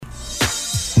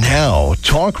Now,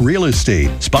 Talk Real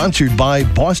Estate, sponsored by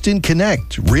Boston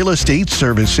Connect Real Estate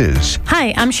Services.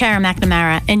 Hi, I'm Sharon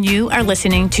McNamara, and you are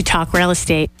listening to Talk Real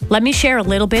Estate. Let me share a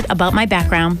little bit about my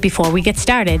background before we get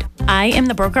started. I am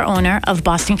the broker-owner of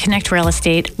Boston Connect Real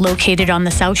Estate, located on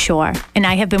the South Shore, and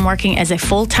I have been working as a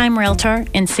full-time realtor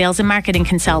and sales and marketing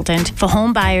consultant for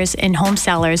home buyers and home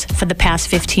sellers for the past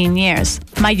 15 years.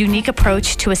 My unique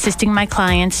approach to assisting my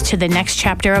clients to the next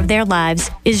chapter of their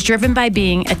lives is driven by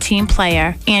being a team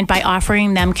player and by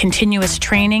offering them continuous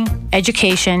training,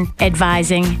 education,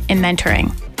 advising, and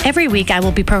mentoring. Every week, I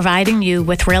will be providing you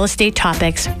with real estate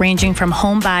topics ranging from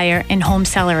home buyer and home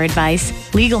seller advice,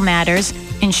 legal matters,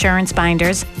 insurance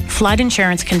binders, flood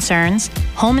insurance concerns,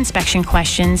 home inspection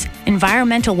questions,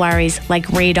 environmental worries like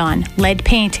radon, lead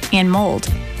paint, and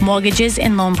mold, mortgages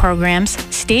and loan programs,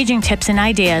 staging tips and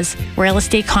ideas, real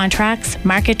estate contracts,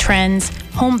 market trends,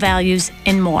 home values,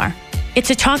 and more. It's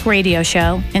a talk radio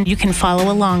show, and you can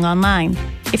follow along online.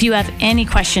 If you have any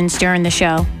questions during the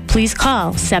show, please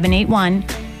call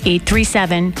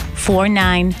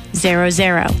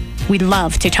 781-837-4900. We'd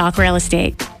love to talk real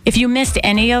estate. If you missed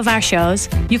any of our shows,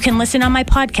 you can listen on my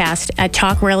podcast at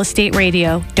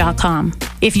talkrealestateradio.com.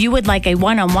 If you would like a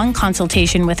one-on-one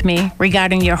consultation with me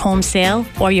regarding your home sale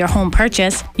or your home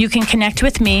purchase, you can connect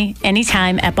with me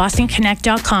anytime at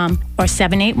bostonconnect.com or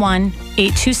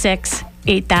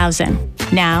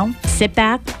 781-826-8000. Now, sit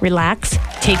back, relax,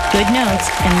 take good notes,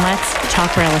 and let's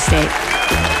talk real estate.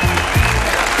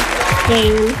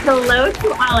 Hello to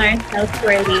all our South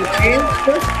Shore neighbors.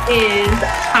 This is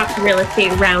Talk Real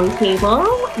Estate Roundtable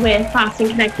with Boston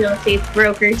Connect Real Estate's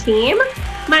broker team.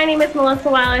 My name is Melissa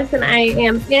Wallace, and I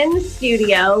am in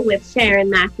studio with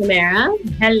Sharon McNamara.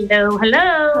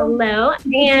 Hello.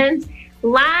 And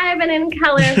live and in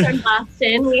color from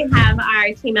Boston, we have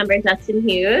our team member, Dustin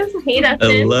Hughes. Hey,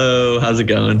 Dustin. Hello. How's it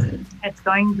going? It's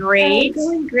going great. It's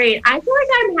going great. I feel like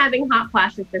I'm having hot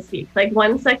flashes this week. Like,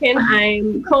 one second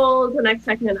I'm cold, the next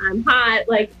second I'm hot.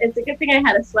 Like, it's a good thing I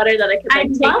had a sweater that I could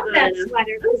take love that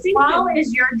sweater. Fall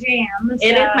is your jam. So.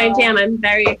 It is my jam. I'm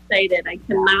very excited. I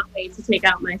cannot wait to take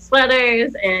out my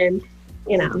sweaters and,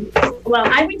 you know. Well,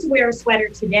 I went to wear a sweater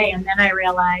today, and then I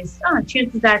realized,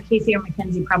 chances are Casey or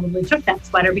Mackenzie probably took that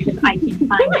sweater because I can't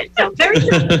find it. So very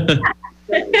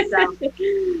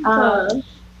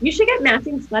you should get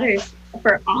matching sweaters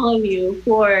for all of you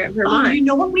for Vermont. You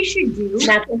know what we should do?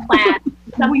 Matching flat.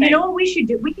 Well, you know what we should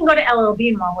do? We can go to LL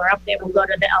Bean while we're up there. We'll go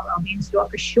to the LL Bean store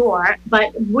for sure.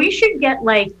 But we should get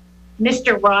like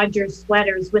Mr. Rogers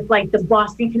sweaters with like the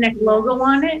Boston Connect logo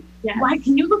on it. Yes. Why?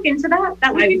 Can you look into that?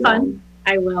 That would be fun.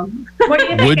 I will. What do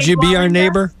you think? Would you be our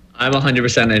neighbor? I'm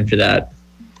 100% in for that.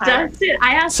 Dustin,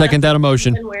 I asked Second that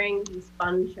emotion. Been wearing these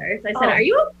fun shirts. I said, "Are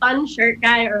you a fun shirt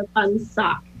guy or a fun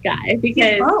sock guy?"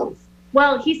 Because both.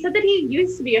 Well, he said that he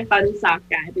used to be a fun sock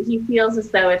guy, but he feels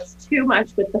as though it's too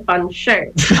much with the fun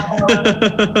shirt. Now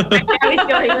he's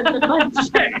going with the fun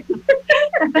shirt.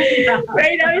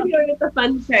 Right now he's going with the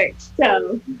fun shirt.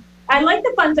 So I like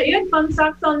the fun socks. You had fun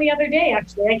socks on the other day,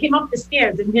 actually. I came up the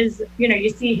stairs and his, you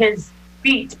see his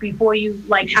feet before you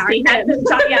see him.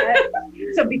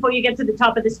 So before you get to the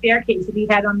top of the staircase, and he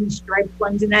had on these striped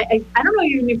ones. And I don't know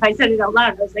even if I said it out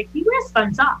loud. I was like, he wears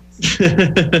fun socks.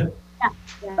 Yeah.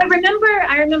 But I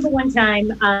remember one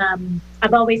time,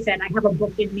 I've always said I have a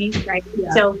book in me, right? Yeah.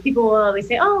 So people will always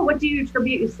say, what do you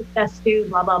attribute your success to,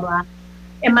 blah, blah, blah.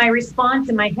 And my response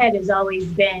in my head has always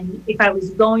been, if I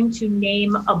was going to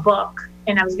name a book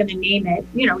and I was going to name it,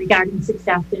 regarding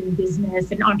success in business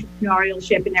and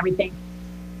entrepreneurship and everything,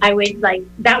 I would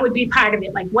that would be part of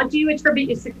it. Like, what do you attribute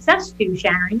your success to,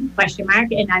 Sharon? ?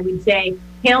 And I would say,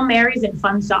 Hail Marys and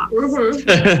fun socks.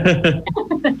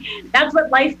 Mm-hmm. That's what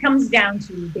life comes down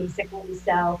to, basically.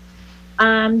 So,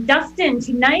 Dustin,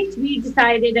 tonight we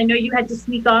decided, I know you had to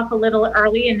sneak off a little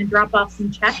early and drop off some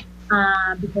checks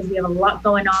because we have a lot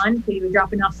going on. So you were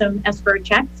dropping off some escrow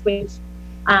checks, which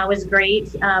was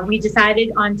great. We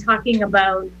decided on talking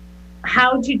about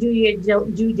how to do your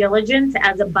due diligence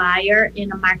as a buyer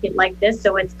in a market like this.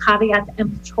 So it's caveat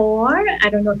emptor. I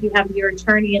don't know if you have your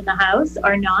attorney in the house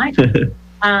or not.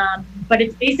 But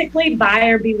it's basically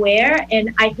buyer beware.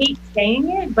 And I hate saying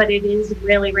it, but it is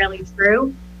really, really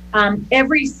true.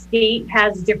 Every state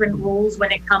has different rules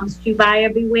when it comes to buyer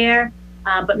beware.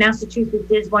 But Massachusetts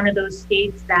is one of those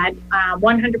states that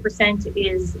 100%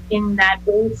 is in that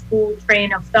old school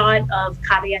train of thought of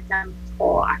caveat emptor,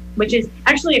 which is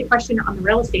actually a question on the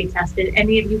real estate test. Did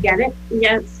any of you get it?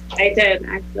 Yes, I did,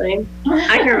 actually.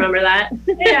 I can remember that.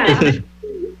 Yeah.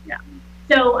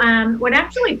 So what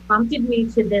actually prompted me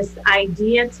to this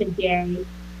idea today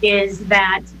is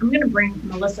that I'm going to bring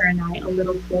Melissa and I a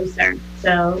little closer.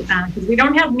 So, because we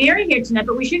don't have Mary here tonight,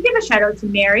 but we should give a shout out to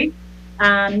Mary.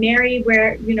 Mary,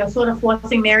 we're, sort of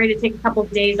forcing Mary to take a couple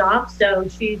of days off. So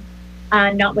she's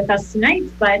not with us tonight,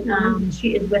 but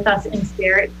she is with us in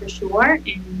spirit for sure.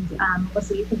 And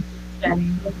Melissa, you can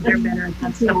they're better at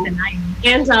that stuff than I am.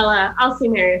 Angela, I'll see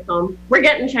Mary at home. We're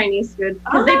getting Chinese food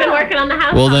because they've been working on the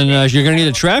house. Well, then you're going to need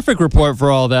a traffic report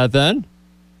for all that then.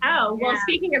 Oh, well,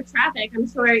 speaking of traffic, I'm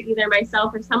sure either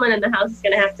myself or someone in the house is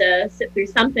going to have to sit through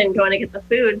something going to get the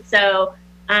food. So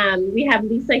we have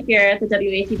Lisa here at the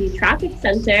WATD Traffic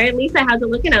Center. Lisa, how's it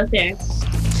looking out there?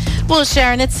 Well,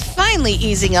 Sharon, it's finally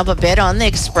easing up a bit on the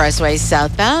expressway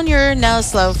southbound. You're now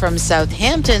slow from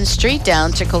Southampton Street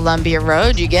down to Columbia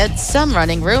Road. You get some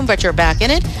running room, but you're back in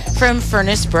it from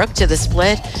Furnace Brook to the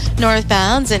Split.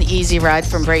 Northbound's an easy ride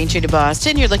from Braintree to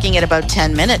Boston. You're looking at about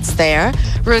 10 minutes there.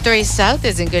 Route 3 South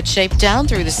is in good shape down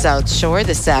through the South Shore.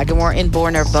 The Sagamore and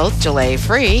Bourne are both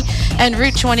delay-free. And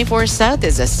Route 24 South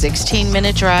is a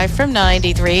 16-minute drive from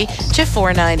 93 to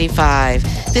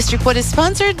 495. This report is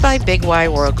sponsored by Big Y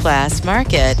World Class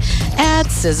Market.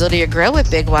 Add sizzle to your grill with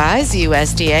Big Y's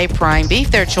USDA prime beef,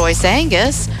 their choice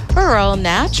Angus, or all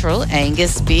natural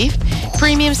Angus beef.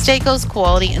 Premium steakos,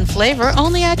 quality and flavor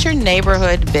only at your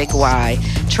neighborhood Big Y.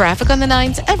 Traffic on the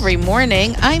 9s every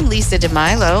morning. I'm Lisa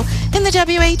DeMilo in the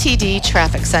WATD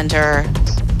Traffic Center.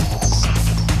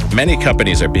 Many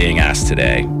companies are being asked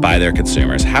today by their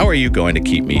consumers, how are you going to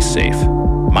keep me safe?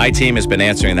 My team has been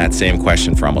answering that same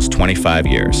question for almost 25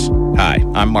 years. Hi,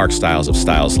 I'm Mark Stiles of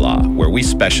Stiles Law, where we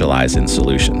specialize in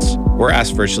solutions. We're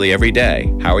asked virtually every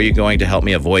day, how are you going to help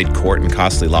me avoid court and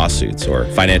costly lawsuits or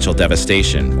financial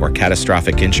devastation or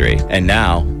catastrophic injury? And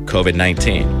now,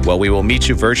 COVID-19. Well, we will meet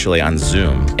you virtually on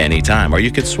Zoom anytime, or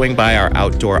you could swing by our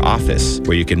outdoor office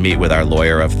where you can meet with our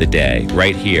lawyer of the day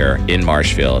right here in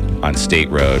Marshfield on State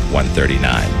Road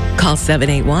 139. Call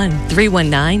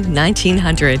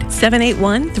 781-319-1900.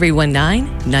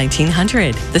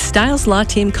 781-319-1900. The Stiles Law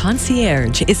Team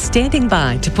Concierge is standing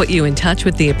by to put you in touch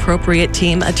with the appropriate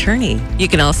team attorney. You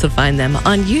can also find them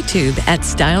on YouTube at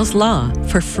Stiles Law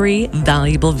for free,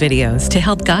 valuable videos to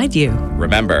help guide you.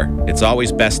 Remember, it's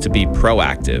always best to be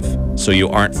proactive so you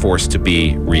aren't forced to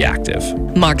be reactive.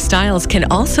 Mark Stiles can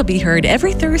also be heard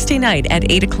every Thursday night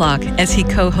at 8 o'clock as he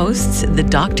co-hosts The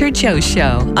Dr. Joe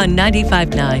Show on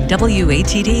 95.9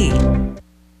 WATD.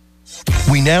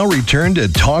 We now return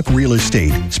to Talk Real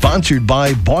Estate, sponsored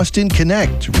by Boston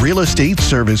Connect Real Estate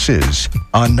Services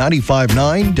on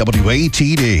 95.9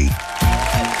 WATD.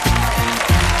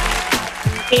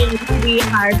 And we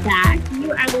are back.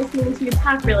 You are listening to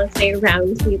Talk Real Estate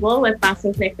Roundtable with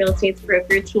Boston Connect Real Estate's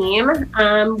broker team.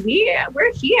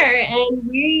 We're here and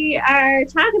we are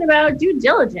talking about due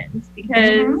diligence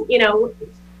because,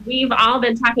 we've all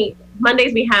been talking.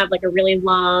 Mondays we have like a really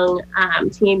long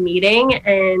team meeting,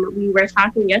 and we were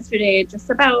talking yesterday just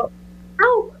about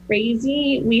how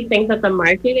crazy we think that the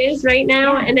market is right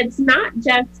now. And it's not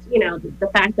just, the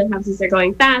fact that houses are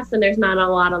going fast and there's not a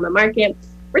lot on the market.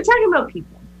 We're talking about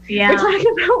people. Yeah. We're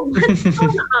talking about what's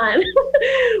going on.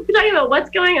 We're talking about what's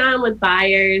going on with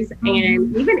buyers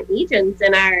and even agents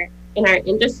in our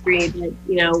industry that,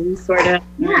 we sort of,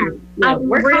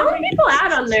 we're calling people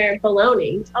out on their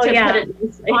baloney. Oh, yeah.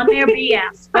 On their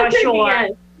BS, for sure.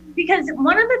 BS. Because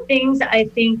one of the things I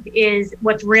think is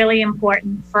what's really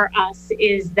important for us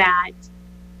is that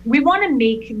we want to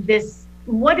make this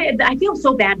I feel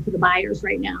so bad for the buyers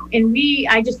right now. And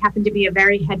I just happen to be a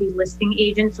very heavy listing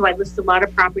agent. So I list a lot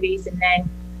of properties, and then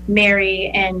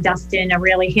Mary and Dustin are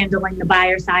really handling the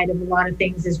buyer side of a lot of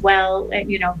things as well.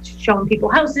 Showing people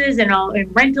houses and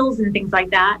rentals and things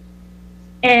like that.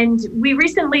 And we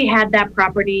recently had that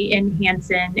property in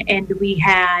Hanson, and we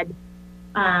had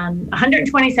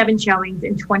 127 showings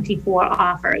and 24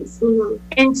 offers. Mm-hmm.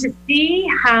 And to see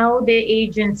how the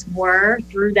agents were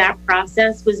through that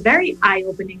process was very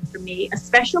eye-opening for me,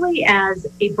 especially as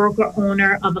a broker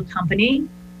owner of a company.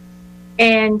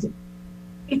 And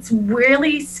it's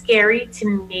really scary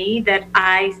to me that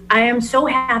I am so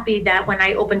happy that when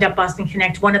I opened up Boston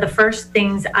Connect, one of the first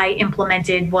things I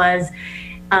implemented was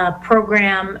a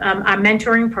program, our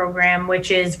mentoring program,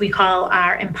 which is we call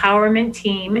our empowerment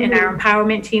team. Mm-hmm. And our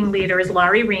empowerment team leader is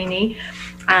Laurie Rainey.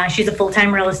 She's a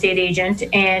full-time real estate agent.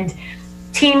 And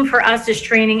team for us is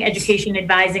training, education,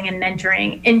 advising, and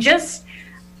mentoring. And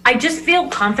I just feel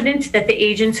confident that the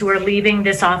agents who are leaving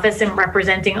this office and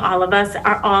representing all of us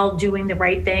are all doing the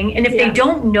right thing. And if they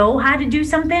don't know how to do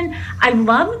something, I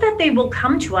love that they will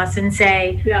come to us and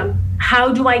say, how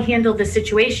do I handle this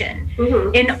situation?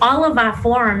 In all of our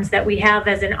forums that we have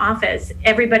as an office,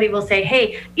 everybody will say,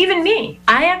 hey, even me,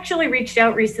 I actually reached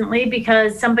out recently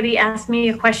because somebody asked me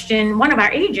a question. One of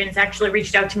our agents actually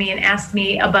reached out to me and asked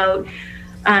me about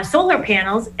solar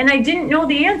panels, and I didn't know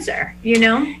the answer,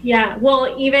 Yeah,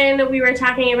 well, even we were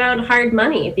talking about hard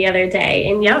money the other day,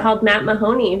 and you called Matt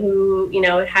Mahoney, who,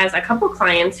 has a couple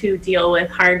clients who deal with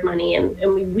hard money,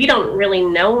 and we don't really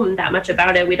know that much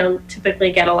about it. We don't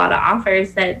typically get a lot of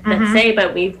offers that say,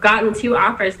 but we've gotten 2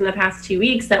 offers in the past 2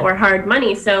 weeks that were hard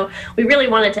money. So we really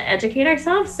wanted to educate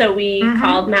ourselves. So we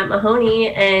called Matt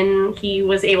Mahoney, and he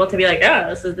was able to be like, oh,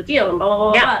 this is the deal, and blah,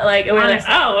 blah, blah, blah. Like, and we're like,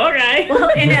 oh, okay. Well,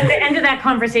 and at the end of that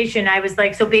conversation, I was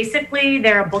like, so basically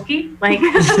they're a bookie, like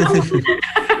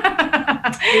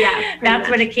that's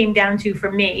what it came down to for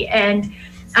me. And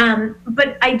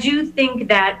but I do think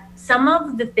that some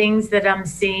of the things that I'm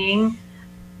seeing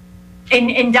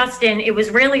in Dustin, it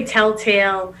was really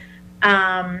telltale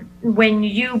when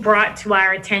you brought to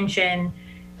our attention,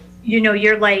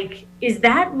 you're like, is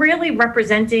that really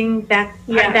representing that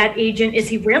agent? Is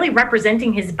he really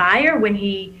representing his buyer when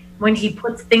he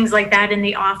puts things like that in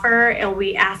the offer, or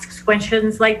we ask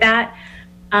questions like that?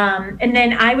 And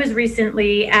then I was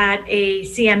recently at a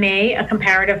CMA, a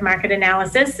comparative market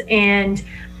analysis, and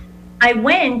I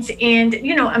went and,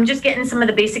 I'm just getting some of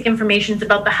the basic information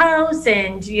about the house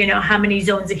and, how many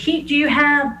zones of heat do you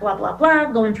have, blah, blah, blah,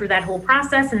 going through that whole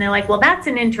process. And they're like, well, that's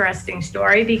an interesting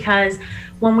story, because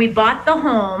when we bought the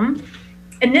home,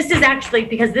 and this is actually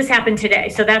because this happened today.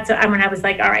 So that's when I was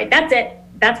like, all right, that's it.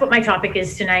 That's what my topic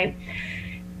is tonight.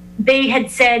 They had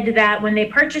said that when they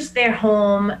purchased their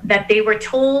home, that they were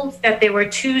told that there were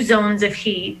 2 zones of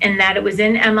heat, and that it was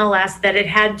in MLS that it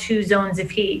had 2 zones of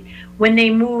heat. When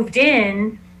they moved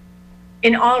in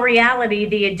all reality,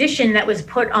 the addition that was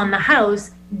put on the house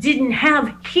didn't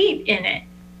have heat in it.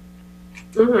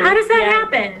 How does that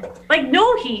happen? Like,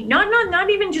 no heat, not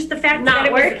even just the fact that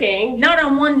it was not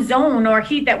on one zone, or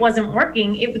heat that wasn't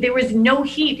working. There was no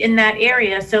heat in that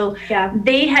area. So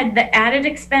they had the added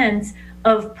expense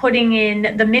of putting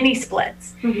in the mini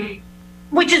splits,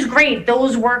 which is great.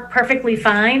 Those work perfectly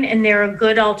fine, and they're a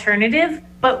good alternative.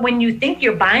 But when you think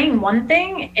you're buying one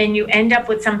thing and you end up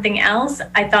with something else,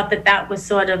 I thought that was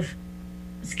sort of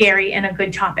scary and a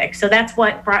good topic. So that's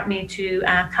what brought me to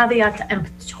caveat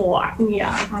emptor.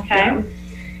 Okay.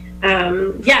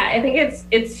 I think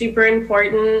it's super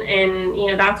important,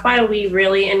 and that's why we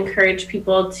really encourage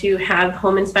people to have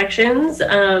home inspections.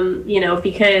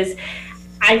 Because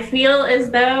I feel as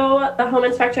though the home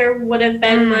inspector would have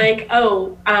been like,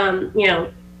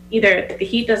 either the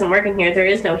heat doesn't work in here, there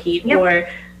is no heat, or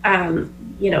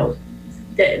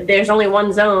there's only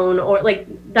one zone, or like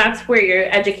that's where you're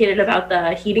educated about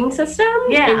the heating system,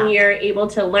 and you're able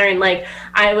to learn. Like,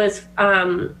 I was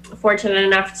fortunate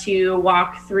enough to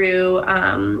walk through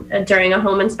during a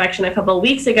home inspection a couple of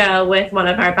weeks ago with one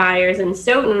of our buyers in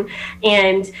Stoughton,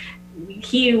 and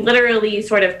he literally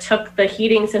sort of took the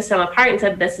heating system apart and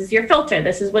said, this is your filter,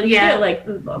 this is what you do, like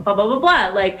blah blah blah blah,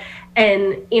 like,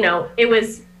 and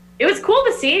it was cool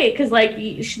to see, because like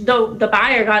the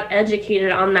buyer got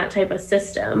educated on that type of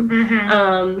system.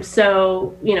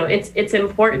 So it's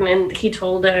important, and he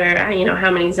told her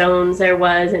how many zones there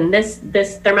was, and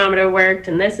this thermometer worked,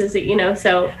 and this is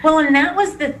so well. And that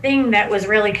was the thing that was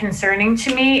really concerning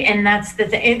to me, and that's the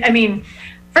thing. I mean,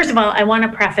 first of all, I want to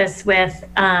preface with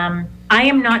I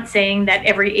am not saying that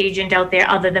every agent out there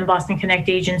other than Boston Connect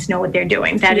agents know what they're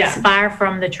doing. That is far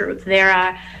from the truth. There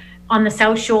are, on the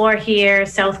South Shore here,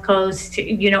 South Coast,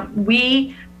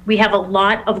 we have a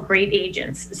lot of great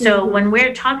agents. So when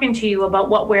we're talking to you about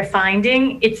what we're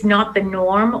finding, it's not the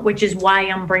norm, which is why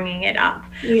I'm bringing it up.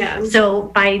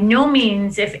 So by no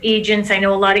means, if agents, I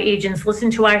know a lot of agents listen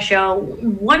to our show,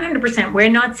 100%, we're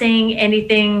not saying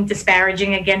anything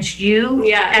disparaging against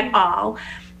you at all.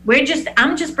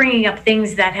 I'm just bringing up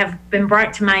things that have been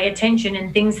brought to my attention,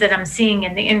 and things that I'm seeing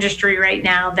in the industry right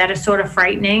now that are sort of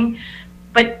frightening.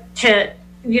 But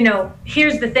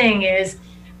here's the thing is,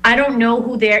 I don't know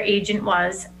who their agent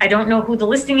was. I don't know who the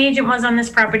listing agent was on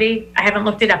this property. I haven't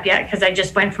looked it up yet, because I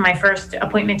just went for my first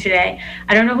appointment today.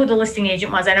 I don't know who the listing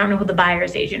agent was. I don't know who the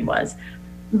buyer's agent was.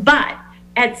 But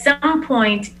at some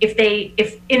point,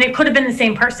 and it could have been the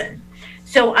same person.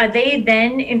 So are they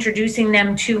then introducing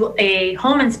them to a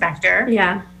home inspector?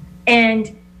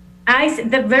 And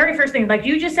the very first thing, like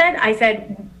you just said, I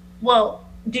said, well,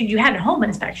 dude, you had a home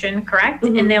inspection, correct?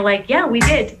 And they're like, yeah, we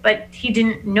did, but he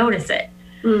didn't notice it.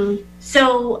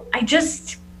 So I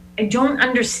don't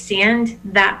understand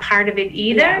that part of it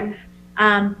either,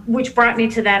 which brought me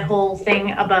to that whole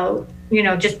thing about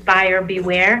just buyer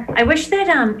beware. I wish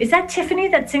that, is that Tiffany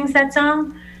that sings that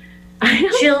song?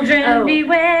 Children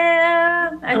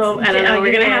beware. I don't know.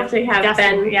 We're going to have Dustin,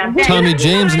 Ben. Yeah, Tommy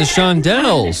James and the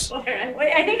Shondells.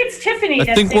 I think it's Tiffany.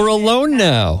 I think we're alone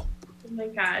now. Oh my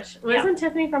gosh. Wasn't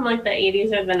Tiffany from like the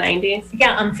 80s or the 90s?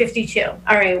 Yeah, I'm 52. All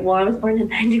right. Well, I was born in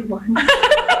 91.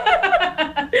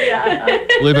 Yeah. I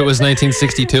believe it was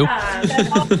 1962.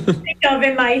 That's all I think of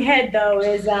in my head, though,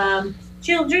 is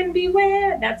Children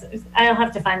Beware. I'll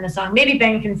have to find the song. Maybe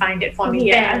Ben can find it for me.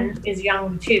 Yeah. Ben is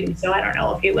young, too, so I don't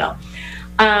know if he will.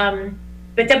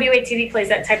 But WATD plays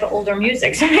that type of older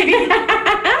music, so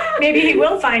maybe he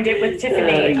will find it with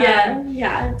Tiffany.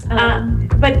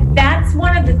 But that's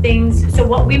one of the things. So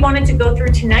what we wanted to go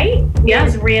through tonight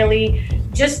is really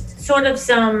just sort of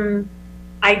some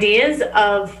ideas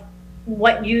of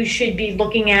what you should be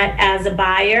looking at as a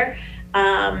buyer,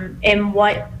 and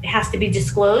what has to be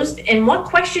disclosed and what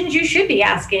questions you should be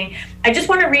asking. I just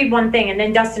want to read one thing, and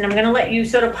then Dustin, I'm going to let you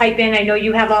sort of pipe in. I know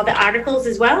you have all the articles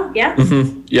as well. Yeah.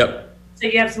 Mm-hmm. Yep. So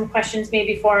you have some questions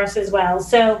maybe for us as well.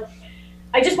 So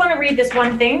I just want to read this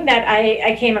one thing that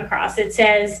I came across. It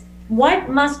says, what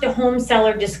must a home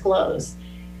seller disclose?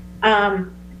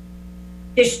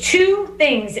 There's two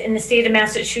things in the state of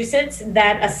Massachusetts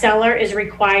that a seller is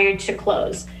required to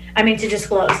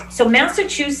disclose. So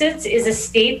Massachusetts is a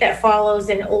state that follows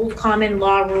an old common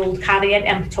law rule, caveat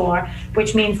emptor,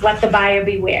 which means let the buyer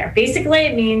beware. Basically,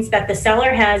 it means that the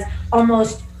seller has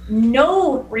almost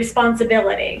no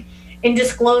responsibility in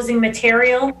disclosing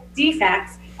material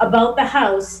defects about the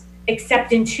house,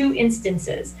 except in two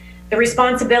instances. The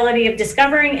responsibility of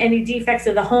discovering any defects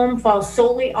of the home falls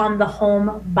solely on the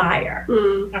home buyer.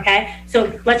 Okay,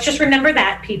 so let's just remember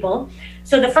that, people.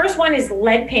 So the first one is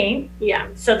lead paint. Yeah.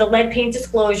 So the lead paint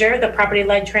disclosure, the property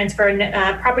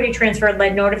transfer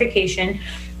lead notification.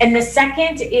 And the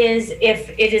second is if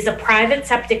it is a private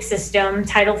septic system,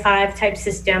 Title V type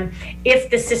system, if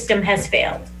the system has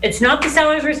failed. It's not the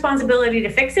seller's responsibility to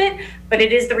fix it, but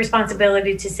it is the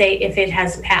responsibility to say if it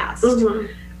has passed. Mm-hmm.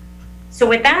 So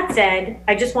with that said,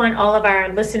 I just want all of our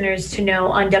listeners to know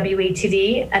on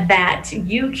WATD that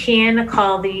you can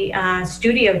call the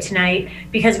studio tonight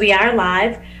because we are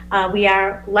live. We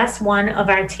are less one of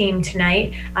our team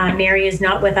tonight. Mary is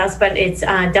not with us, but it's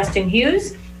Dustin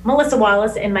Hughes, Melissa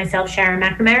Wallace, and myself, Sharon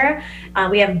McNamara.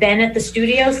 We have Ben at the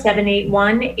studio,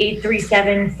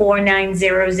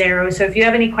 781-837-4900. So if you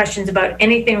have any questions about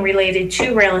anything related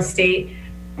to real estate,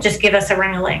 just give us a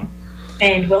ring-a-ling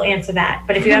and we'll answer that.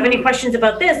 But if you have any questions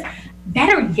about this,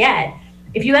 better yet,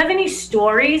 if you have any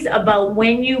stories about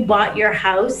when you bought your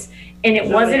house and it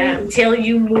wasn't until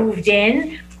you moved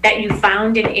in that you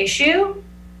found an issue,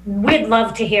 we'd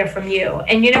love to hear from you.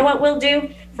 And you know what we'll do?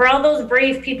 For all those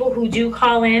brave people who do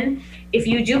call in, if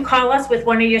you do call us with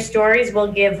one of your stories,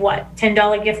 we'll give what,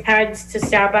 $10 gift cards to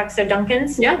Starbucks or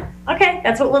Dunkin's? Yeah. Okay,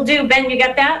 that's what we'll do. Ben, you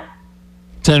got that?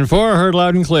 10-4, heard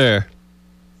loud and clear.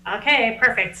 Okay,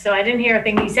 perfect. So I didn't hear a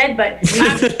thing he said, but he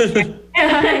can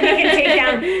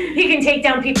take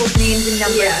down people's names and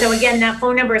numbers. Yes. So again, that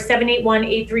phone number is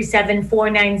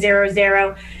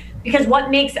 781-837-4900. Because what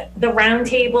makes the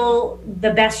roundtable the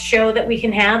best show that we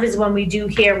can have is when we do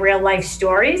hear real life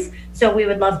stories. So we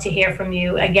would love to hear from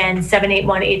you. Again,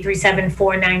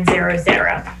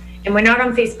 781-837-4900. And we're not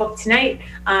on Facebook tonight,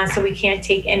 so we can't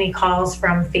take any calls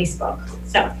from Facebook.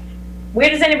 So where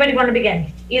does anybody want to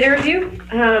begin? Either of you?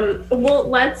 Well,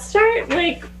 let's start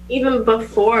even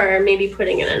before maybe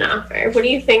putting in an offer. What do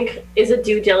you think is a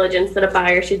due diligence that a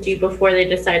buyer should do before they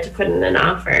decide to put in an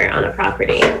offer on a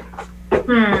property?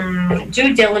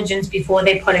 Due diligence before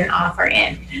they put an offer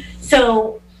in.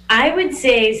 So I would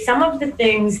say some of the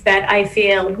things that I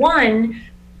feel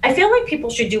like people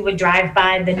should do a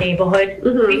drive-by the neighborhood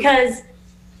because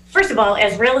first of all,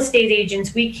 as real estate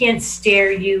agents, we can't steer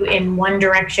you in one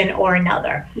direction or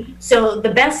another. So the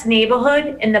best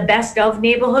neighborhood and the best of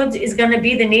neighborhoods is going to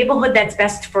be the neighborhood that's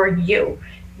best for you,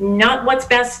 not what's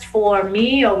best for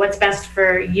me or what's best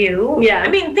for you. Yeah. I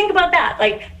mean, think about that.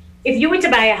 Like, if you were to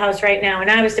buy a house right now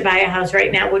and I was to buy a house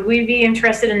right now, would we be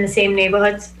interested in the same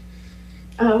neighborhoods?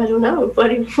 Oh, I don't know.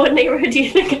 What neighborhood do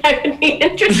you think I would be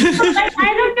interested in? I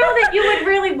don't know that you would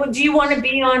really. Do you want to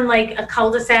be on like a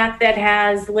cul-de-sac that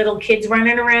has little kids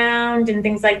running around and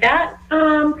things like that?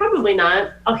 Probably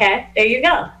not. Okay, there you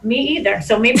go. Me either.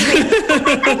 So maybe.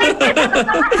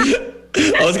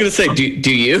 I was gonna say,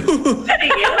 do you?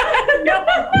 No,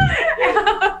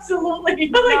 absolutely.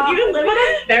 Like you live on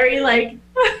a very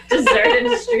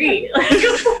deserted street,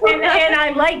 and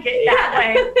I like it that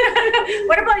way.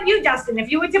 What about you, Dustin?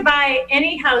 If you were to buy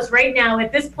any house right now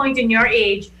at this point in your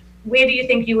age, where do you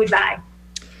think you would buy?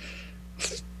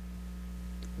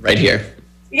 right here.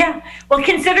 Yeah. Well,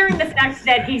 considering the fact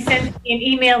that he sent me an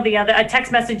email a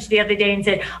text message the other day and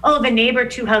said, "Oh, the neighbor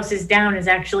 2 houses down is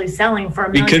actually selling for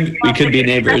 $1 million." We could be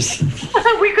neighbors.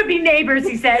 We could be neighbors,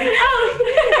 he said.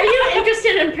 Oh, are you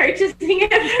interested in purchasing it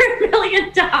for $1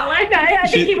 million? I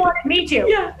think he wanted me to.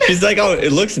 Yeah. She's like, "Oh,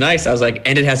 it looks nice." I was like,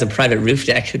 "And it has a private roof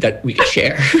deck that we could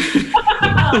share."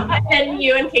 And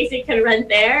you and Casey can rent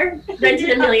rented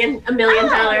 $1 million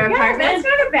apartment. That's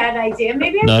not a bad idea.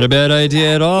 Maybe Not a bad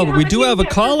idea at all. But we do have a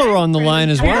caller on the line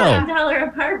as well. $1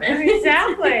 apartment.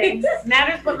 Exactly.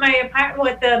 Matters what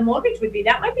the mortgage would be.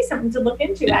 That might be something to look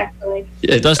into, actually.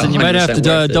 It's Dustin, you might have 100% to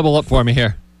worth it. double up for me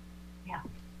here.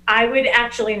 I would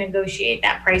actually negotiate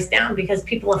that price down because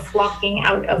people are flocking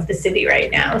out of the city right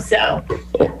now. So,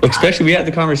 Especially, we had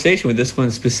the conversation with this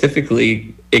one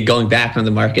specifically, it going back on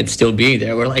the market, still being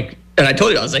there. We're like, and I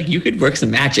told you, I was like, you could work some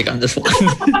magic on this one.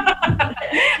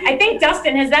 I think,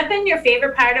 Dustin, has that been your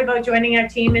favorite part about joining our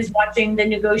team, is watching the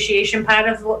negotiation part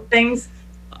of things?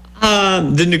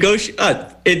 That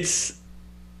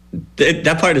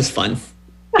part is fun.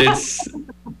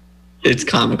 It's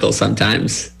comical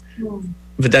sometimes,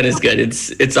 but that is good.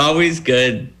 It's always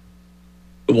good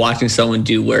watching someone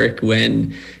do work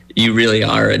when you really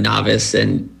are a novice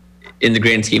and in the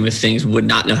grand scheme of things would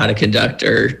not know how to conduct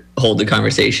or hold the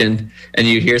conversation, and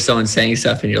you hear someone saying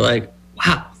stuff and you're like,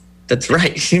 wow, that's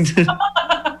right. He's in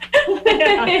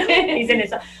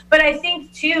his. But I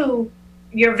think too,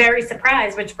 you're very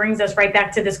surprised, which brings us right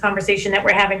back to this conversation that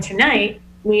we're having tonight.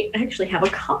 We actually have a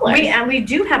caller. We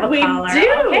do have a caller. We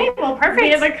do. Okay, well, perfect. We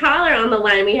have a caller on the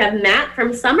line. We have Matt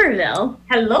from Somerville.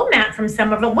 Hello, Matt from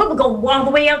Somerville. We'll go all the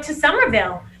way out to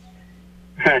Somerville.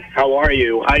 How are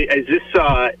you?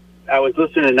 I was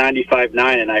listening to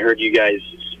 95.9 and I heard you guys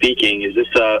speaking. Is this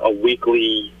a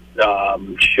weekly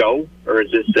show, or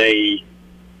is this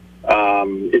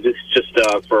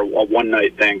just for a one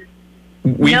night thing?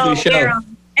 Weekly show. We're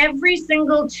on every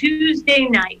single Tuesday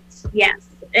night. Yes.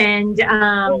 And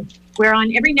we're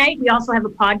on every night. We also have a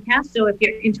podcast. So if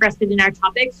you're interested in our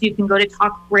topics, you can go to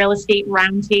Talk Real Estate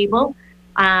Roundtable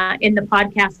in the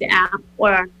podcast app.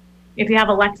 Or if you have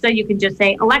Alexa, you can just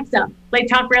say, Alexa, play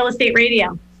Talk Real Estate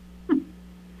Radio.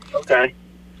 Okay.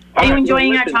 Are you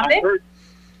enjoying our topic?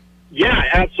 Yeah,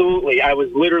 absolutely. I was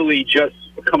literally just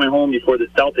coming home before the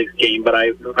Celtics game, but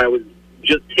I was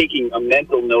just taking a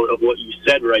mental note of what you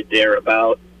said right there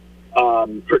about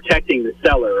protecting the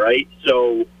seller, right?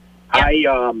 So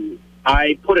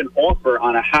I put an offer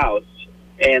on a house,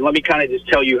 and let me kind of just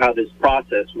tell you how this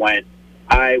process went.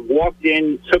 I walked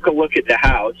in, took a look at the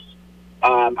house.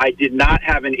 I did not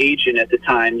have an agent at the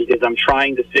time because I'm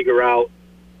trying to figure out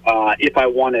if I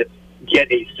want to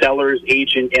get a seller's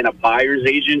agent and a buyer's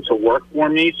agent to work for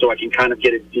me so I can kind of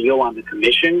get a deal on the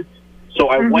commission. So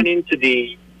I went into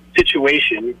the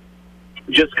situation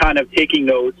just kind of taking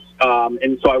notes.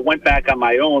 And so I went back on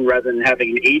my own rather than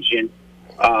having an agent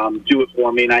do it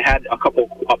for me. And I had a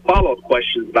couple of follow-up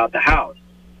questions about the house.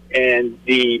 And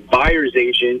the buyer's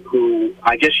agent, who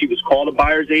I guess she was called a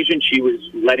buyer's agent, she was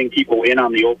letting people in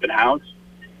on the open house.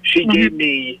 She gave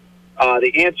me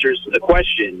the answers to the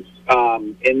questions.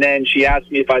 And then she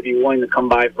asked me if I'd be willing to come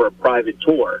by for a private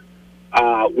tour,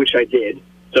 which I did.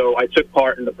 So I took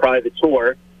part in the private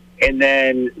tour. And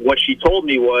then what she told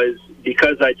me was,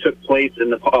 because I took place in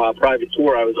the private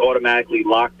tour, I was automatically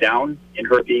locked down in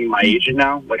her being my agent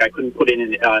now. Like I couldn't put in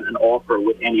an offer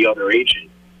with any other agent.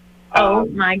 Oh,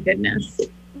 my goodness.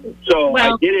 So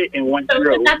I did it and went through.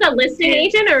 So is that the listing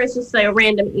agent, or is just a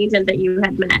random agent that you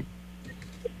had met?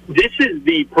 This is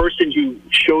the person who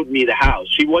showed me the house.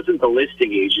 She wasn't the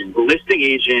listing agent. The listing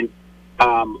agent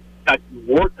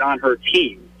worked on her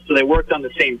team. So they worked on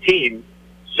the same team.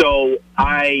 So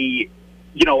I,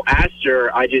 asked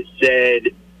her, I just said,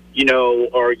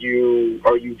 are you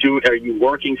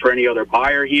working for any other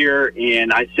buyer here?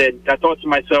 And I thought to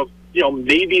myself,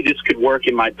 maybe this could work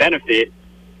in my benefit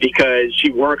because she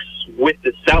works with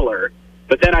the seller.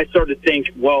 But then I started to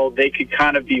think, well, they could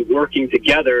kind of be working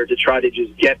together to try to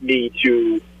just get me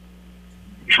to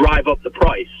drive up the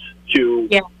price to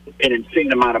an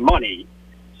insane amount of money.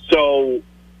 So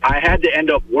I had to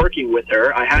end up working with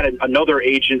her. I had another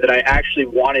agent that I actually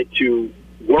wanted to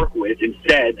work with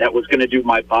instead that was going to do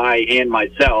my buy and my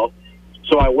sell.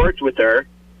 So I worked with her,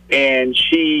 and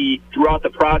she, throughout the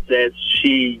process,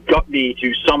 she got me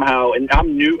to somehow, and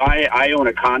I'm new, I own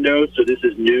a condo, so this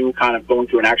is new, kind of going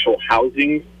through an actual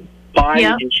housing buy,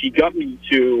 and she got me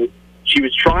to, she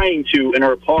was trying to, in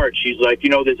her part, she's like,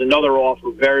 there's another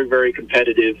offer, very, very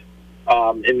competitive,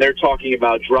 and they're talking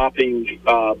about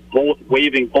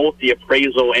waiving both the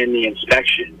appraisal and the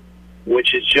inspection,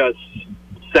 which is just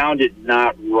sounded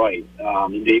not right.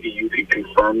 Maybe you could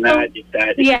confirm that.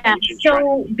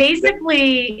 So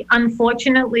basically,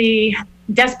 unfortunately,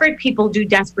 desperate people do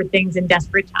desperate things in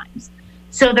desperate times.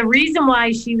 So the reason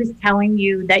why she was telling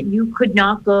you that you could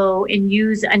not go and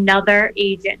use another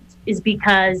agent is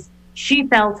because she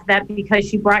felt that because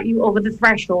she brought you over the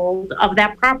threshold of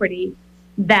that property,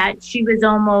 that she was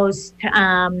almost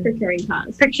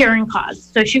procuring cause.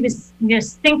 So she was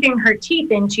sinking her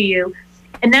teeth into you.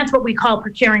 And that's what we call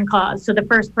procuring cause. So the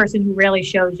first person who really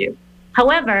shows you.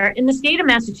 However, in the state of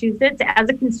Massachusetts, as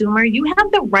a consumer, you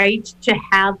have the right to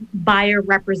have buyer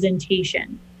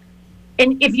representation.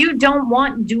 And if you don't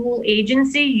want dual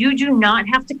agency, you do not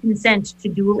have to consent to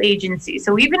dual agency.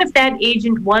 So even if that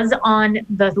agent was on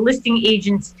the listing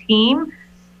agent's team,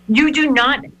 you do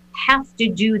not have to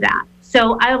do that.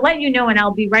 So I'll let you know, and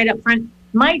I'll be right up front.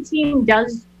 My team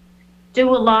does do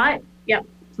a lot. Yep.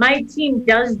 My team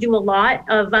does do a lot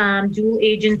of dual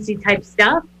agency type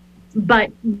stuff,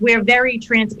 but we're very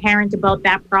transparent about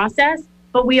that process.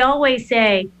 But we always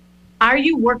say, are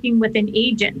you working with an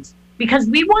agent? Because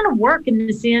we want to work in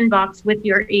the sandbox with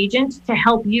your agent to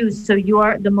help you so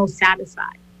you're the most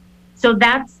satisfied. So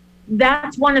that's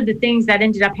one of the things that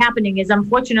ended up happening is,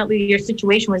 unfortunately, your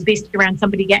situation was based around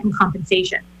somebody getting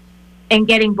compensation and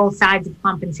getting both sides of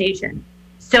compensation.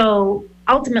 So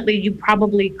ultimately, you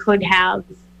probably could have,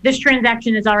 this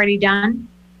transaction is already done.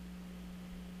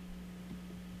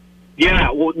 Yeah,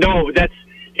 well, no,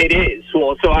 it is.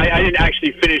 Well, so I didn't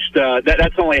actually finish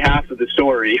that's only half of the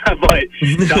story, but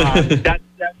and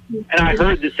I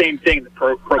heard the same thing, the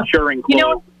procuring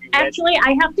clause. Actually,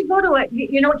 I have to go to it.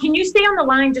 Can you stay on the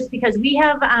line just because we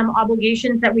have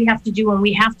obligations that we have to do and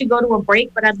we have to go to a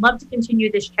break, but I'd love to continue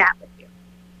this chat with you.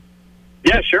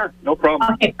 Yeah, sure. No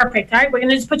problem. Okay, perfect. All right, we're going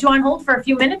to just put you on hold for a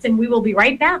few minutes and we will be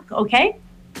right back, okay?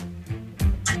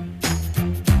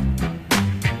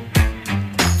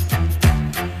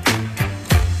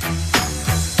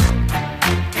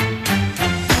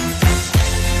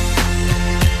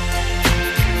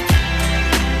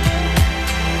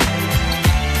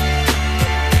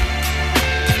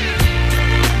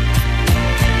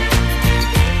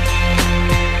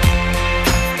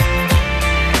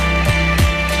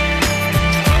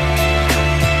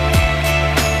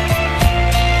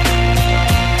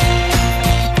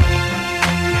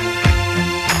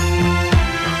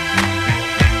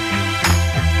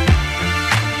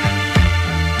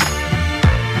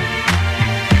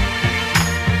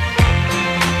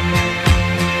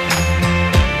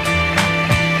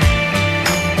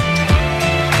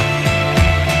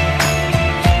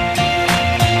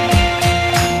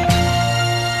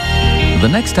 The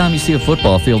next time you see a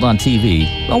football field on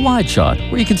TV, a wide shot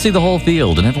where you can see the whole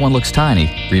field and everyone looks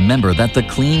tiny, remember that the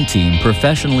Clean Team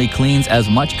professionally cleans as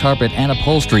much carpet and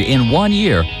upholstery in 1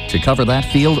 year to cover that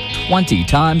field 20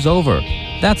 times over.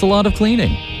 That's a lot of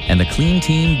cleaning. And the Clean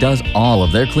Team does all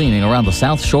of their cleaning around the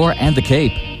South Shore and the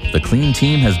Cape. The Clean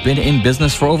Team has been in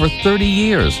business for over 30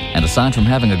 years, and aside from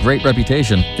having a great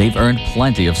reputation, they've earned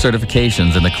plenty of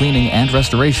certifications in the cleaning and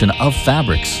restoration of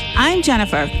fabrics. I'm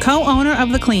Jennifer, co-owner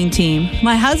of the Clean Team.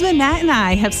 My husband Matt and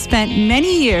I have spent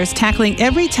many years tackling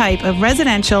every type of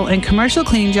residential and commercial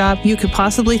cleaning job you could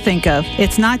possibly think of.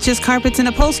 It's not just carpets and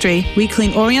upholstery. We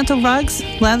clean oriental rugs,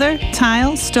 leather,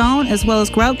 tile, stone, as well as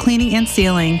grout cleaning and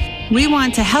sealing. We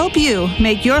want to help you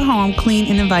make your home clean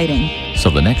and inviting. So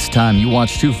the next time you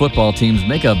watch two football teams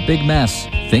make a big mess,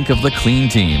 think of the Clean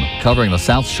Team, covering the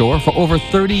South Shore for over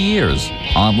 30 years.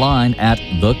 Online at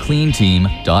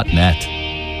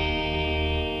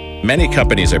thecleanteam.net. Many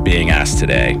companies are being asked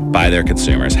today by their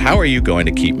consumers, how are you going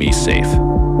to keep me safe?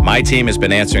 My team has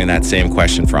been answering that same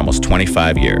question for almost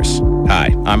 25 years.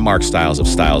 Hi, I'm Mark Stiles of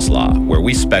Stiles Law, where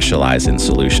we specialize in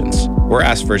solutions. We're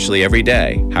asked virtually every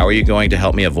day, how are you going to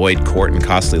help me avoid court and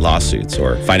costly lawsuits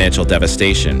or financial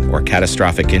devastation or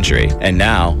catastrophic injury? And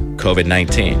now,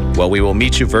 COVID-19. Well, we will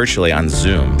meet you virtually on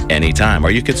Zoom anytime,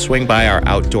 or you could swing by our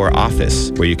outdoor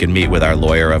office where you can meet with our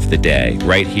lawyer of the day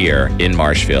right here in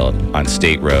Marshfield on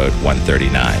State Road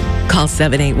 139. Call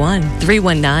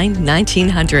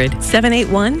 781-319-1900.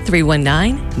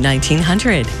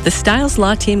 781-319-1900. The Stiles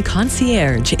Law Team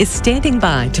Concierge is standing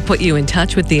by to put you in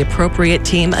touch with the appropriate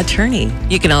team attorney.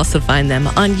 You can also find them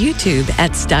on YouTube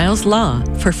at Stiles Law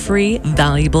for free,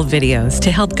 valuable videos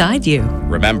to help guide you.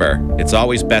 Remember, it's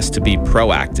always best to be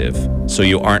proactive so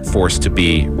you aren't forced to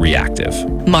be reactive.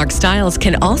 Mark Stiles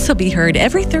can also be heard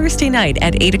every Thursday night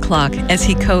at 8 o'clock as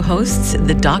he co-hosts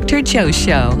The Dr. Joe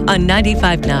Show on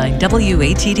 95.9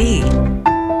 WATD.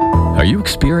 Are you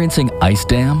experiencing ice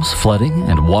dams, flooding,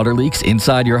 and water leaks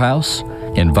inside your house?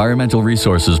 Environmental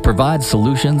Resources provides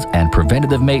solutions and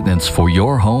preventative maintenance for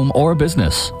your home or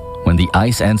business. When the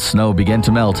ice and snow begin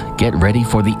to melt, get ready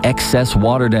for the excess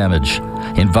water damage.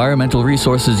 Environmental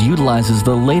Resources utilizes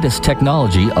the latest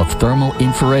technology of thermal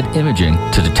infrared imaging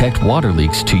to detect water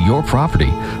leaks to your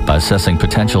property by assessing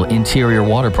potential interior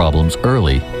water problems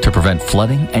early to prevent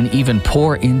flooding and even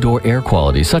poor indoor air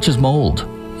quality such as mold.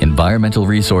 Environmental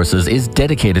Resources is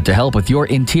dedicated to help with your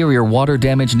interior water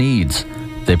damage needs.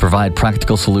 They provide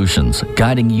practical solutions,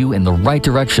 guiding you in the right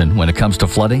direction when it comes to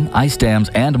flooding, ice dams,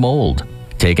 and mold.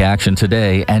 Take action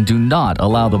today and do not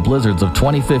allow the blizzards of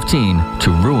 2015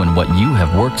 to ruin what you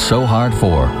have worked so hard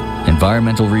for.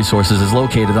 Environmental Resources is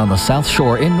located on the South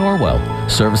Shore in Norwell,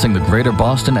 servicing the greater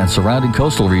Boston and surrounding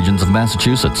coastal regions of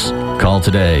Massachusetts. Call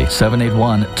today,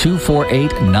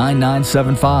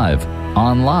 781-248-9975.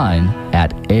 Online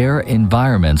at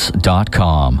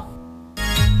airenvironments.com.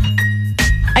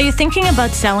 Are you thinking about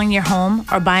selling your home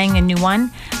or buying a new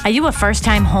one? Are you a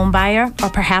first-time home buyer or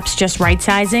perhaps just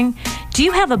right-sizing? Do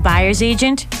you have a buyer's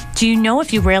agent? Do you know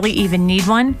if you really even need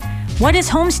one? What is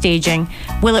home staging?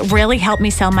 Will it really help me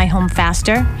sell my home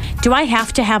faster? Do I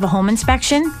have to have a home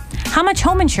inspection? How much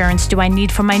home insurance do I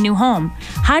need for my new home?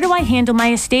 How do I handle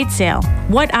my estate sale?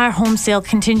 What are home sale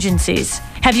contingencies?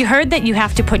 Have you heard that you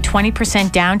have to put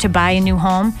 20% down to buy a new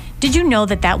home? Did you know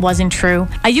that that wasn't true?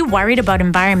 Are you worried about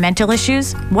environmental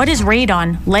issues? What is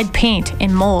radon, lead paint,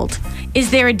 and mold? Is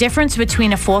there a difference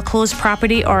between a foreclosed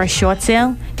property or a short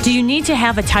sale? Do you need to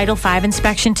have a Title V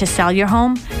inspection to sell your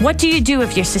home? What do you do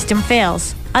if your system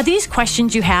fails? Are these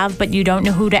questions you have but you don't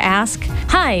know who to ask?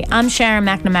 Hi, I'm Sharon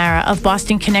McNamara of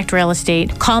Boston Connect Real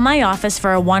Estate. Call my office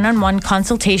for a one-on-one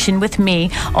consultation with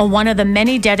me or one of the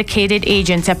many dedicated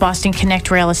agents at Boston Connect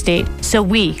Real Estate so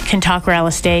we can talk real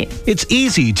estate. It's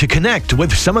easy to connect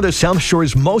with some of the South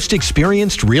Shore's most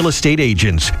experienced real estate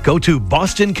agents. Go to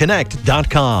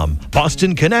bostonconnect.com,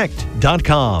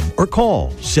 bostonconnect.com, or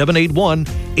call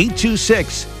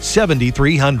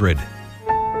 781-826-7300.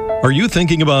 Are you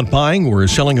thinking about buying or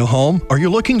selling a home? Are you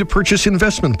looking to purchase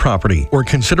investment property or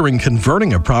considering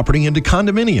converting a property into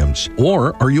condominiums?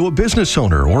 Or are you a business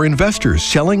owner or investor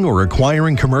selling or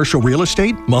acquiring commercial real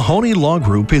estate? Mahoney Law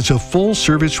Group is a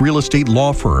full-service real estate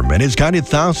law firm and has guided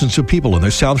thousands of people in the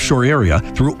South Shore area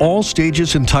through all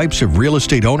stages and types of real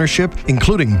estate ownership,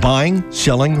 including buying,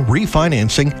 selling,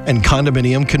 refinancing, and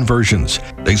condominium conversions.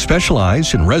 They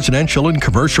specialize in residential and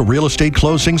commercial real estate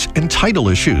closings and title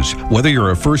issues. Whether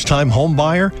you're a first-time home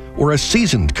buyer or a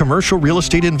seasoned commercial real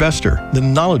estate investor, the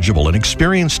knowledgeable and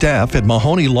experienced staff at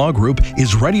Mahoney Law Group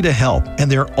is ready to help,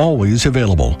 and they're always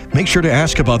available. Make sure to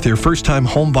ask about their first-time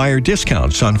home buyer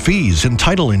discounts on fees and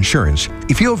title insurance.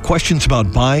 If you have questions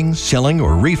about buying, selling,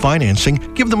 or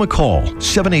refinancing, give them a call,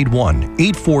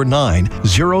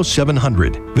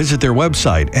 781-849-0700. Visit their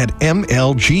website at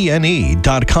mlgne.com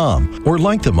or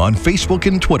like them on Facebook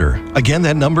and Twitter. Again,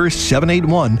 that number is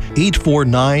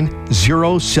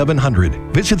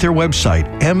 781-849-0700. Visit their website,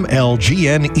 mlgne.com,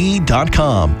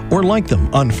 or like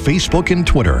them on Facebook and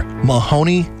Twitter.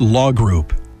 Mahoney Law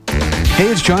Group. Hey,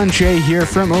 it's John Shea here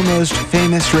from Almost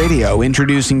Famous Radio,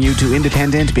 introducing you to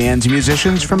independent bands and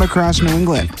musicians from across New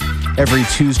England. Every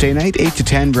Tuesday night, 8 to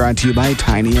 10, brought to you by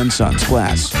Tiny & Sons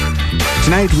Glass.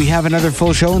 Tonight, we have another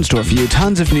full show in store for you.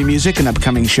 Tons of new music and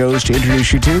upcoming shows to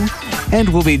introduce you to. And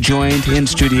we'll be joined in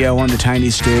studio on the Tiny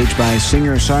stage by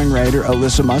singer-songwriter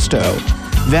Alyssa Musto.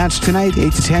 That's tonight,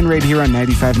 8 to 10, right here on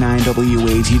 95.9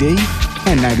 WATD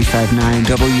and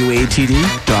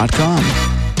 95.9WATD.com.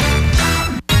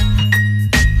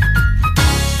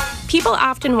 People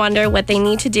often wonder what they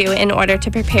need to do in order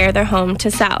to prepare their home to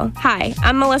sell. Hi,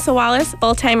 I'm Melissa Wallace,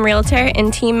 full-time realtor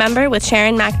and team member with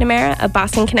Sharon McNamara of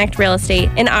Boston Connect Real Estate.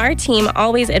 And our team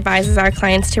always advises our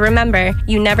clients to remember,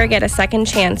 you never get a second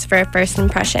chance for a first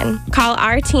impression. Call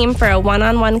our team for a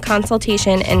one-on-one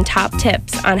consultation and top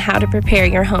tips on how to prepare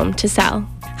your home to sell.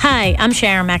 Hi, I'm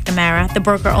Sharon McNamara, the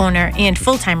broker owner and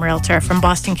full-time realtor from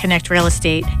Boston Connect Real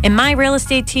Estate. And my real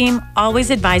estate team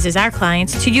always advises our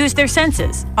clients to use their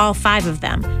senses, all 5 of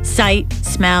them: sight,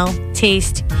 smell,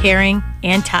 taste, hearing,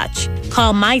 and touch.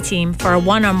 Call my team for a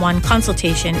one-on-one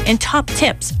consultation and top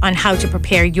tips on how to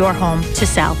prepare your home to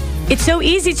sell. It's so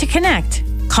easy to connect.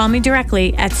 Call me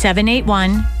directly at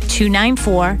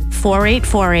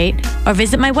 781-294-4848 or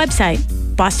visit my website,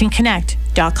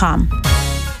 bostonconnect.com.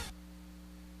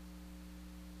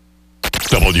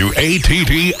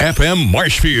 WATD FM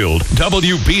Marshfield,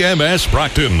 WBMS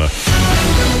Brockton.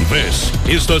 This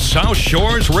is the South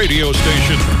Shores radio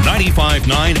station,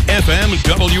 95.9 FM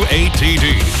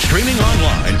WATD. Streaming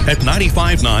online at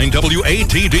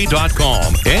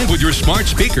 95.9WATD.com and with your smart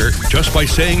speaker just by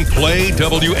saying play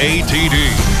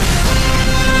WATD.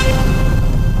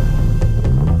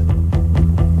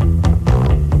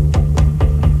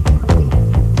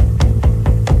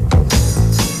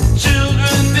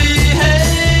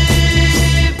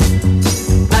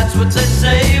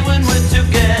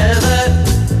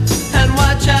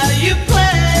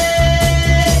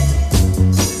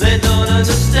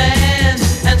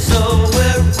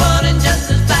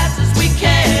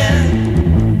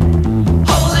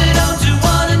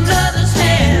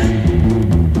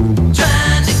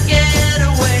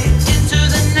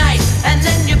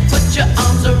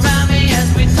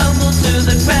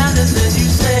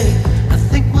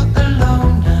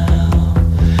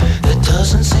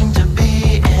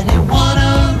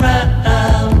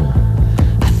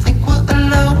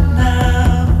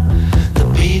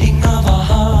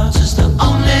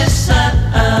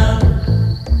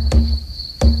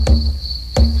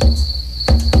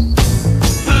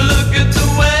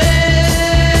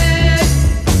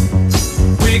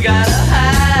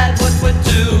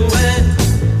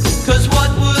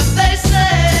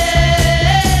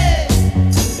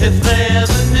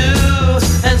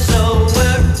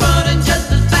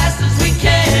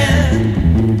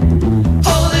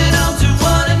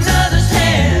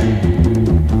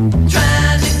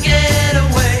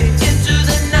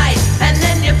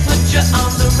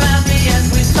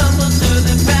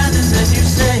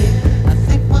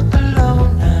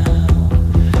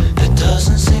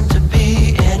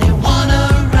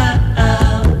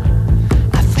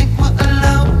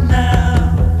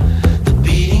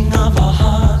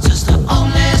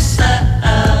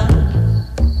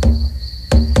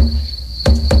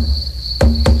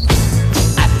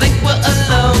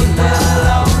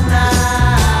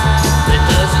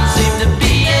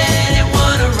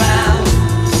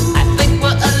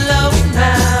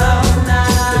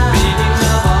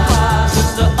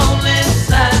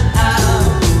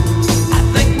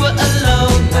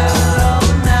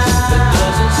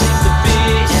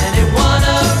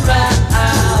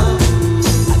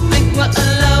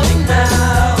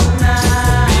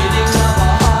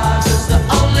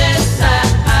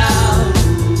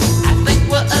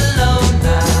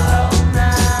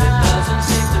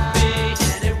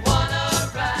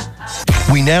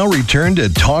 now return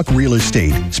to Talk Real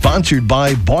Estate, sponsored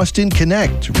by Boston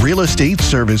Connect Real Estate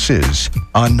Services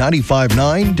on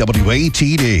 95.9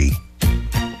 WATD.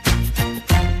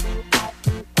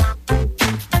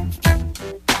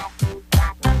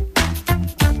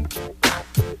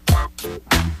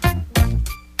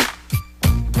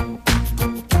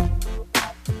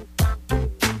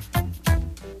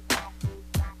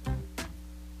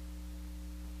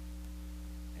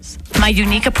 My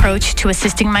unique approach to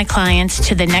assisting my clients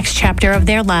to the next chapter of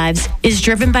their lives is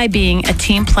driven by being a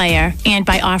team player and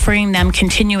by offering them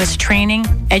continuous training,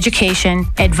 education,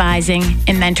 advising,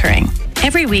 and mentoring.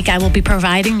 Every week, I will be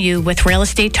providing you with real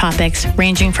estate topics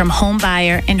ranging from home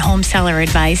buyer and home seller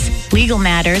advice, legal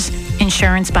matters,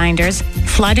 insurance binders,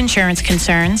 flood insurance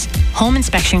concerns, home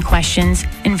inspection questions,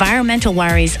 environmental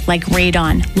worries like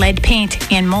radon, lead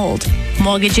paint, and mold,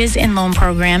 mortgages and loan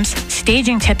programs,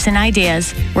 staging tips and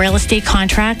ideas, real estate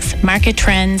contracts, market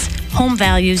trends, home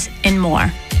values, and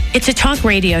more. It's a talk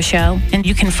radio show, and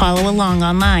you can follow along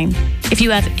online. If you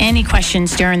have any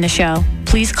questions during the show,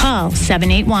 please call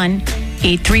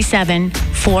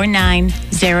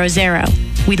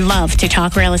 781-837-4900. We'd love to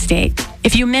talk real estate.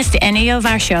 If you missed any of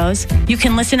our shows, you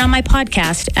can listen on my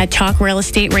podcast at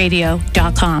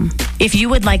talkrealestateradio.com. If you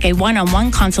would like a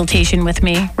one-on-one consultation with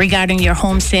me regarding your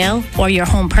home sale or your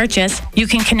home purchase, you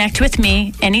can connect with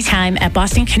me anytime at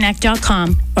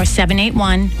bostonconnect.com or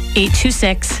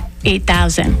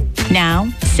 781-826-8000. Now,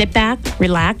 sit back,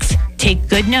 relax, take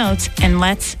good notes, and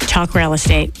let's talk real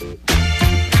estate.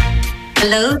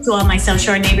 Hello to all my South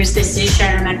Shore neighbors. This is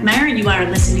Sharon McNamara, and you are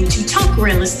listening to Talk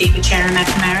Real Estate with Sharon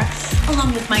McNamara.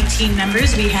 Along with my team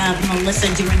members, we have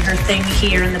Melissa doing her thing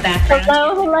here in the background.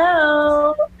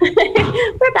 Hello.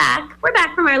 We're back. We're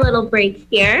back from our little break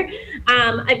here.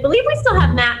 I believe we still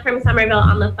have Matt from Somerville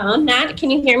on the phone. Matt, can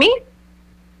you hear me?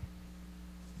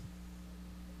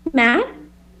 Matt,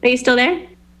 are you still there?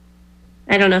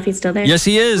 I don't know if he's still there. Yes,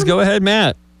 he is. Go ahead,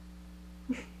 Matt.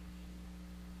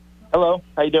 Hello.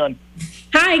 How you doing?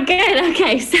 Hi, good.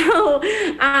 Okay, so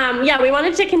we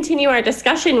wanted to continue our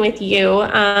discussion with you.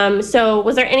 So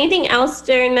was there anything else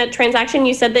during the transaction?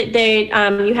 You said that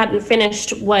you hadn't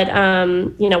finished what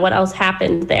else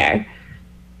happened there.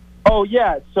 Oh,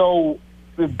 yeah. So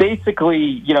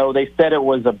basically, they said it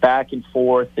was a back and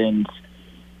forth and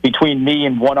between me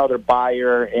and one other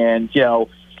buyer. And,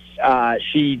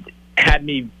 she had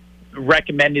me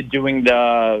recommended doing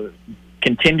the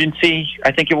contingency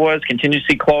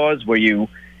clause, where you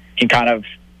can kind of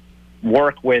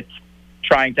work with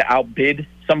trying to outbid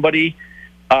somebody.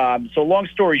 So long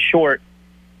story short,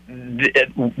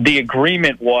 the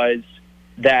agreement was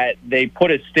that they put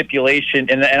a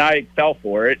stipulation, and I fell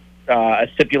for it, a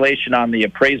stipulation on the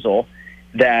appraisal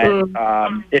that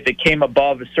if it came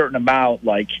above a certain amount,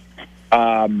 like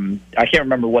I can't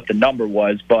remember what the number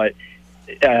was, but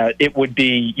it would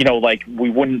be, like we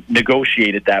wouldn't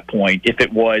negotiate at that point if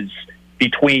it was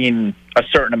between a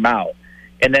certain amount.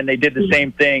 And then they did the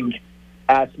same thing,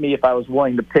 asked me if I was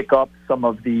willing to pick up some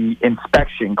of the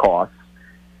inspection costs.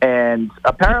 And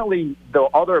apparently the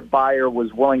other buyer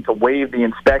was willing to waive the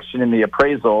inspection and the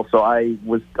appraisal, so I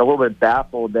was a little bit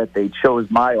baffled that they chose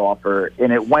my offer,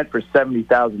 and it went for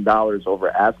 $70,000 over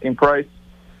asking price.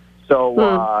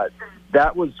 So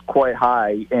that was quite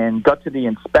high, and got to the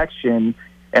inspection,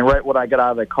 and right when I got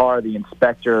out of the car, the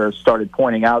inspector started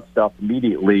pointing out stuff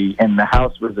immediately, and the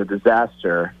house was a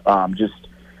disaster.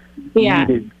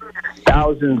 Needed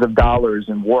thousands of dollars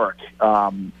in work,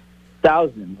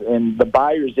 thousands. And the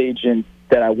buyer's agent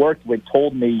that I worked with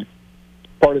told me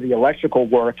part of the electrical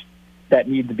work that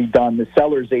needed to be done, the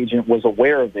seller's agent was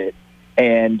aware of it,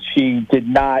 and she did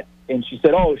not. And she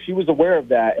said, oh, she was aware of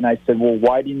that. And I said, well,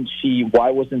 why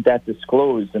wasn't that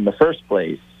disclosed in the first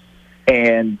place?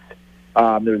 And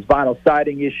there was vinyl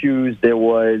siding issues. There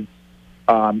was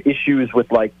issues with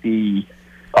like the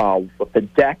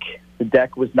deck. The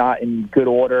deck was not in good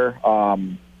order.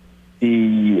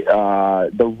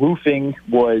 The roofing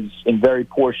was in very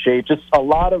poor shape. Just a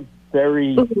lot of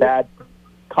very bad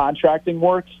contracting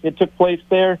work that took place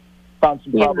there. Found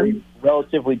some probably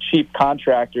relatively cheap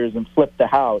contractors and flipped the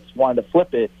house, wanted to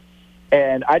flip it.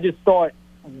 And I just thought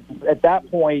at that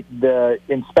point the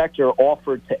inspector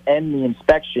offered to end the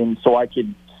inspection so I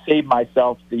could save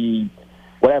myself the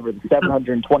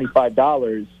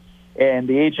 $725. And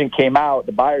the agent came out,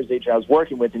 the buyer's agent I was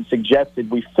working with, and suggested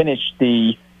we finish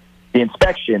the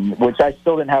inspection, which I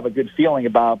still didn't have a good feeling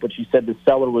about, but she said the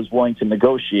seller was willing to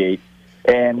negotiate.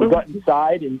 And we got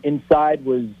inside, and inside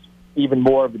was even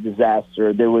more of a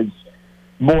disaster. There was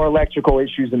more electrical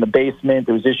issues in the basement.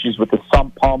 There was issues with the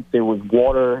sump pump. There was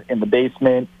water in the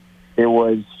basement. There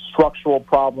was structural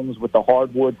problems with the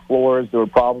hardwood floors. There were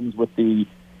problems with the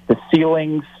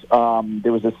ceilings.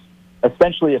 There was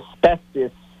essentially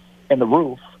asbestos in the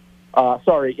roof.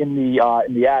 In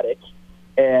the attic,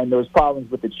 and there was problems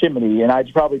with the chimney. And I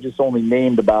probably just only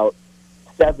named about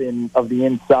 7 of the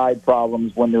inside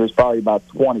problems when there was probably about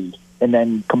 20. And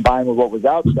then combined with what was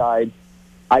outside,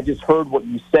 I just heard what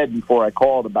you said before I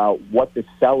called about what the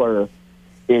seller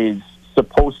is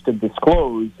supposed to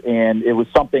disclose, and it was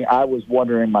something I was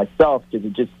wondering myself because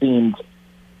it just seemed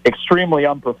extremely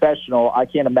unprofessional. I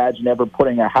can't imagine ever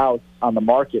putting a house on the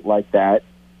market like that.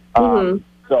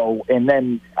 So, and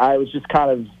then I was just kind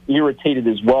of irritated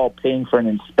as well, paying for an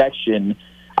inspection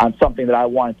on something that I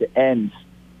wanted to end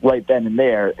right then and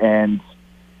there. And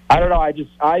I don't know,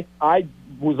 I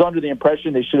was under the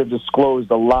impression they should have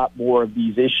disclosed a lot more of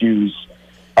these issues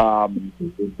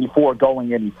before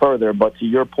going any further. But to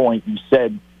your point, you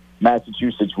said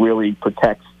Massachusetts really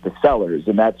protects the sellers,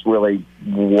 and that's really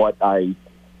what I,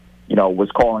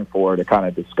 was calling for to kind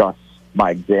of discuss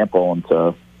my example and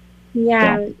to.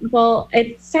 Yeah, well,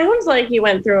 it sounds like you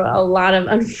went through a lot of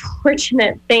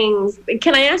unfortunate things.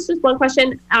 Can I ask just one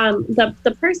question?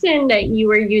 The person that you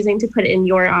were using to put in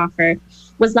your offer,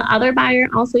 was the other buyer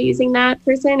also using that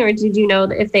person, or did you know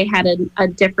if they had a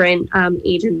different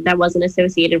agent that wasn't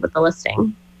associated with the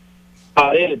listing?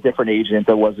 They had a different agent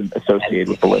that wasn't associated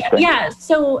with the listing. Yeah,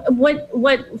 so what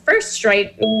first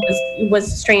strike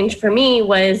was strange for me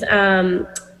was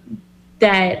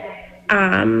that...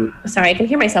 sorry, I can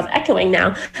hear myself echoing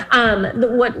now.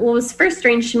 What was first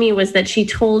strange to me was that she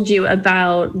told you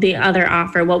about the other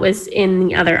offer, what was in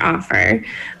the other offer.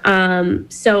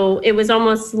 So it was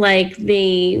almost like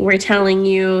they were telling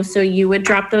you so you would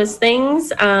drop those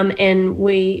things, and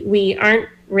we aren't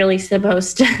really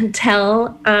supposed to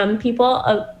tell people,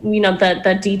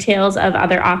 the details of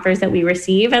other offers that we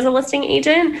receive as a listing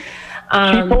agent.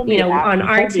 On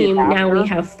our team now we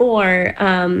have four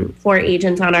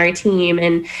agents on our team,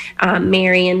 and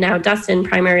Mary and now Dustin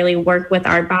primarily work with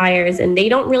our buyers, and they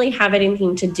don't really have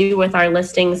anything to do with our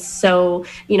listings. So,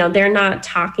 they're not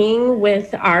talking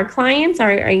with our clients,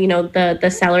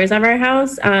 the sellers of our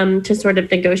house, to sort of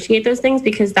negotiate those things,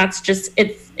 because that's just,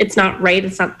 it's not right.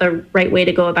 It's not the right way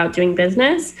to go about doing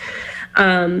business.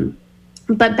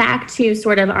 But back to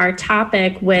sort of our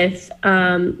topic with,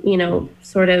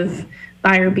 sort of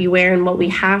buyer beware and what we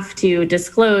have to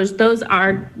disclose. Those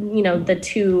are, the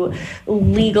two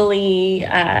legally,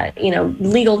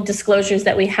 legal disclosures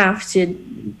that we have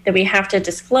to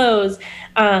disclose.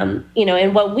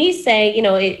 And what we say,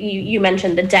 you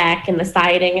mentioned the deck and the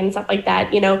siding and stuff like that.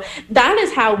 That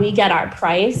is how we get our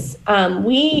price.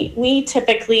 We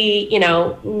typically,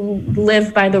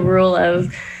 live by the rule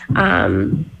of,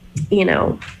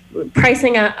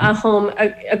 pricing a home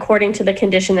according to the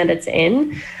condition that it's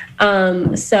in.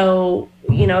 So,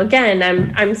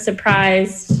 again, I'm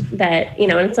surprised that,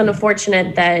 and it's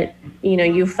unfortunate that,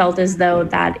 you felt as though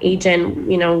that agent,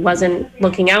 wasn't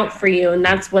looking out for you. And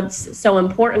that's what's so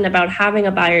important about having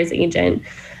a buyer's agent.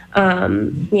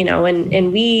 And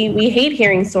we hate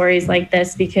hearing stories like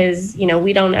this because,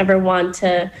 we don't ever want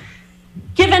to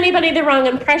give anybody the wrong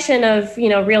impression of,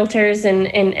 realtors and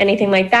anything like that.